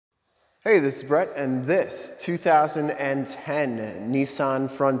Hey, this is Brett, and this 2010 Nissan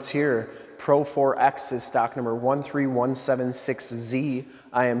Frontier Pro-4X is stock number 13176Z.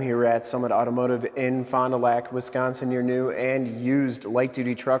 I am here at Summit Automotive in Fond du Lac, Wisconsin, your new and used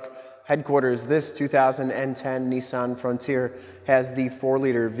light-duty truck headquarters. This 2010 Nissan Frontier has the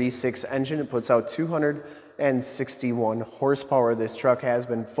 4-liter V6 engine. It puts out 261 horsepower. This truck has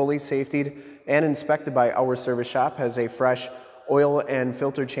been fully safetied and inspected by our service shop, has a fresh oil and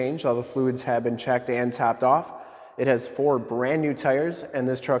filter change. All the fluids have been checked and topped off. It has 4 brand new tires, and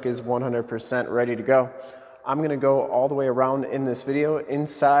this truck is 100% ready to go. I'm going to go all the way around in this video,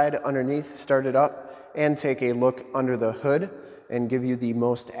 inside, underneath, start it up, and take a look under the hood and give you the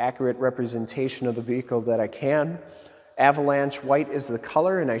most accurate representation of the vehicle that I can. Avalanche white is the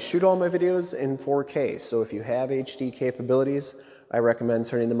color, and I shoot all my videos in 4K, so if you have HD capabilities, I recommend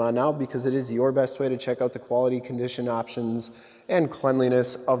turning them on now because it is your best way to check out the quality, condition options, and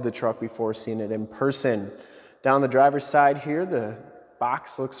cleanliness of the truck before seeing it in person. Down the driver's side here, the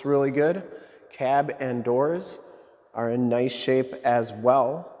box looks really good. Cab and doors are in nice shape as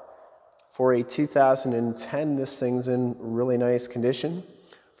well. For a 2010, this thing's in really nice condition.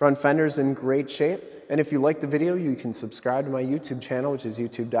 Front fender's in great shape. And if you like the video, you can subscribe to my YouTube channel, which is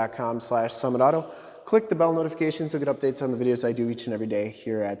youtube.com/SummitAuto. Click the bell notifications to get updates on the videos I do each and every day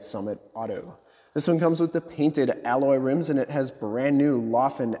here at Summit Auto. This one comes with the painted alloy rims, and it has brand new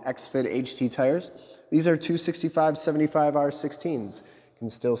Laughlin X-Fit HT tires. These are 265/75 R16s. You can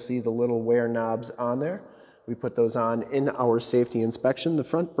still see the little wear knobs on there. We put those on in our safety inspection. The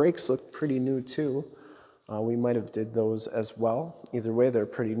front brakes look pretty new too. We might have did those as well. Either way, they're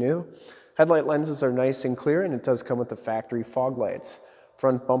pretty new. Headlight lenses are nice and clear, and it does come with the factory fog lights.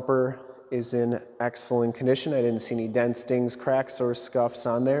 Front bumper is in excellent condition. I didn't see any dents, dings, cracks, or scuffs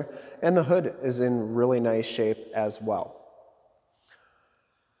on there. And the hood is in really nice shape as well.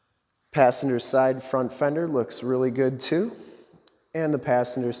 Passenger side front fender looks really good too. And the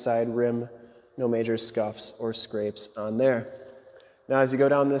passenger side rim, no major scuffs or scrapes on there. Now as you go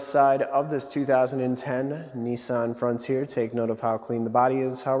down this side of this 2010 Nissan Frontier, take note of how clean the body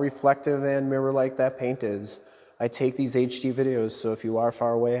is, how reflective and mirror-like that paint is. I take these HD videos, so if you are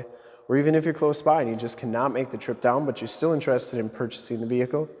far away, or even if you're close by and you just cannot make the trip down, but you're still interested in purchasing the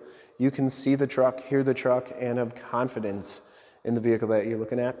vehicle, you can see the truck, hear the truck, and have confidence in the vehicle that you're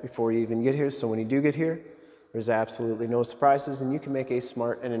looking at before you even get here. So when you do get here, there's absolutely no surprises, and you can make a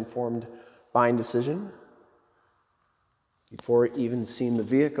smart and informed buying decision before even seeing the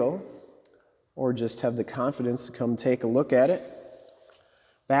vehicle, or just have the confidence to come take a look at it.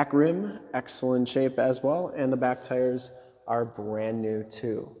 Back rim, excellent shape as well, and the back tires are brand new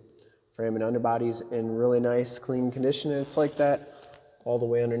too. Frame and underbody's in really nice, clean condition, and it's like that all the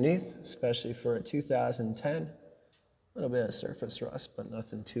way underneath, especially for a 2010. A little bit of surface rust, but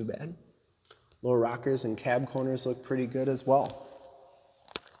nothing too bad. Lower rockers and cab corners look pretty good as well.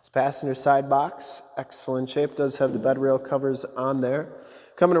 This passenger side box, excellent shape, does have the Bedrail covers on there.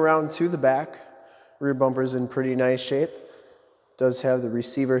 Coming around to the back, rear bumper's in pretty nice shape. Does have the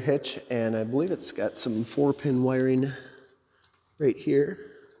receiver hitch, and I believe it's got some 4-pin wiring right here.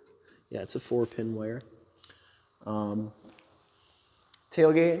 Yeah, it's a 4-pin wire.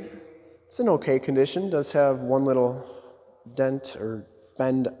 Tailgate, it's in okay condition. Does have one little dent or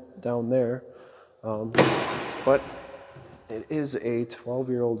bend down there, but it is a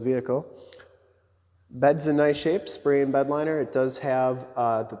 12-year-old vehicle. Bed's in nice shape, spray and bedliner. It does have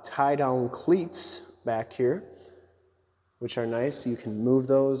the tie-down cleats back here, which are nice. You can move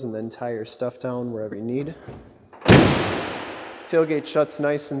those and then tie your stuff down wherever you need. Tailgate shuts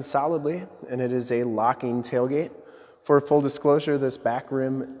nice and solidly, and it is a locking tailgate. For full disclosure, this back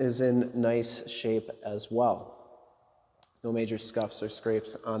rim is in nice shape as well. No major scuffs or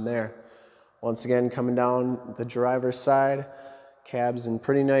scrapes on there. Once again, coming down the driver's side, cab's in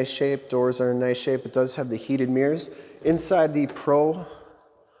pretty nice shape, doors are in nice shape. It does have the heated mirrors. Inside the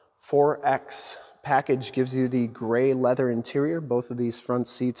Pro-4X package gives you the gray leather interior. Both of these front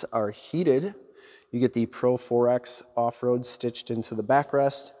seats are heated. You get the Pro-4X off-road stitched into the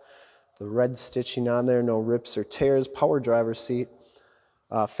backrest. The red stitching on there, no rips or tears. Power driver's seat,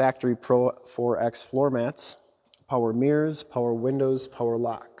 factory Pro-4X floor mats, power mirrors, power windows, power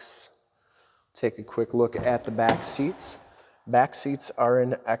locks. Take a quick look at the back seats. Back seats are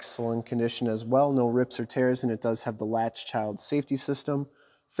in excellent condition as well, no rips or tears, and it does have the Latch child safety system,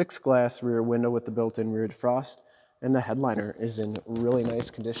 fixed glass rear window with the built-in rear defrost, and the headliner is in really nice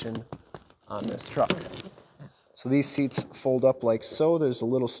condition on this truck. So these seats fold up like so. There's a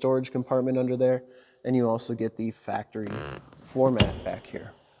little storage compartment under there, and you also get the factory floor mat back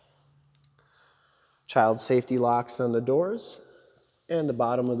here. Child safety locks on the doors, And the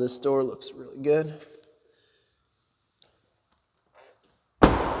bottom of this door looks really good.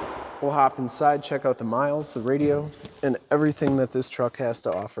 We'll hop inside, check out the miles, the radio, and everything that this truck has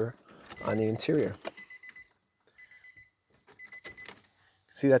to offer on the interior.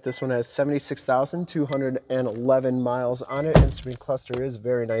 See that this one has 76,211 miles on it. Instrument cluster is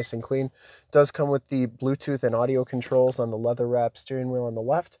very nice and clean. It does come with the Bluetooth and audio controls on the leather wrap steering wheel on the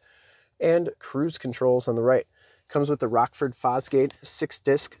left and cruise controls on the right. Comes with the Rockford Fosgate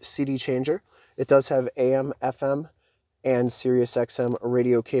 6-disc CD changer. It does have AM, FM, and Sirius XM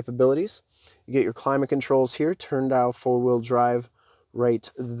radio capabilities. You get your climate controls here, turn dial 4-wheel drive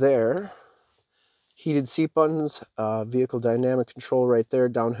right there. Heated seat buttons, vehicle dynamic control right there,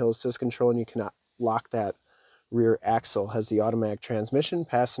 downhill assist control, and you can lock that rear axle. Has the automatic transmission,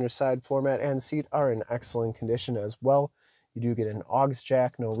 passenger side floor mat and seat are in excellent condition as well. You do get an aux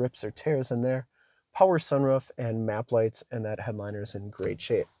jack, no rips or tears in there, power sunroof and map lights, and that headliner is in great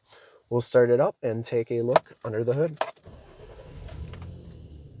shape. We'll start it up and take a look under the hood.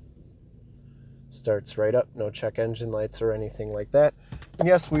 Starts right up, no check engine lights or anything like that. And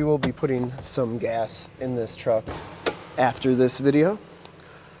yes, we will be putting some gas in this truck after this video.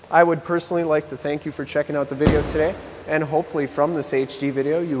 I would personally like to thank you for checking out the video today, and hopefully from this HD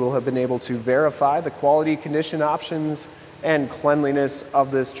video you will have been able to verify the quality, condition, options, and cleanliness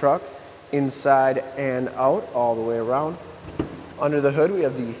of this truck inside and out, all the way around. Under the hood we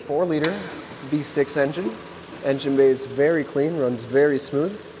have the 4-liter V6 engine. Engine bay is very clean, runs very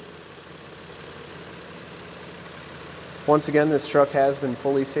smooth. Once again, this truck has been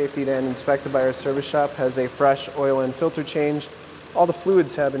fully safetied and inspected by our service shop, has a fresh oil and filter change. All the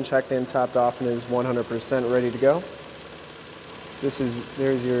fluids have been checked and topped off and is 100% ready to go. There's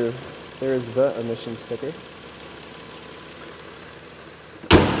the emission sticker.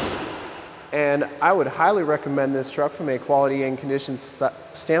 And I would highly recommend this truck from a quality and condition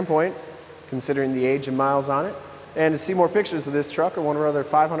standpoint, considering the age and miles on it. And to see more pictures of this truck or one of our other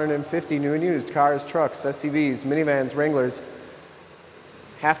 550 new and used cars, trucks, SUVs, minivans, Wranglers,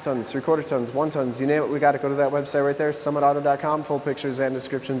 half tons, 3/4 tons, 1 tons, you name it, we got to go to that website right there, summitauto.com. Full pictures and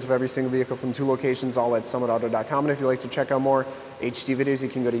descriptions of every single vehicle from 2 locations, all at summitauto.com. And if you'd like to check out more HD videos, you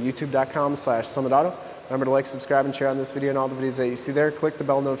can go to youtube.com/summitauto. Remember to like, subscribe, and share on this video and all the videos that you see there. Click the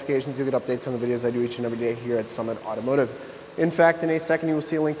bell notifications, you'll get updates on the videos I do each and every day here at Summit Automotive. In fact, in a second, you will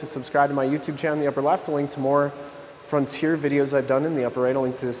see a link to subscribe to my YouTube channel in the upper left, a link to more Frontier videos I've done in the upper right, a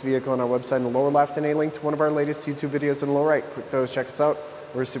link to this vehicle on our website in the lower left, and a link to one of our latest YouTube videos in the lower right. Click those, check us out.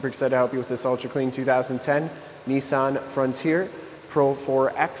 We're super excited to help you with this ultra clean 2010 Nissan Frontier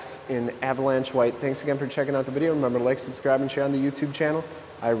PRO-4X in Avalanche white. Thanks again for checking out the video. Remember to like, subscribe, and share on the YouTube channel.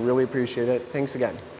 I really appreciate it. Thanks again.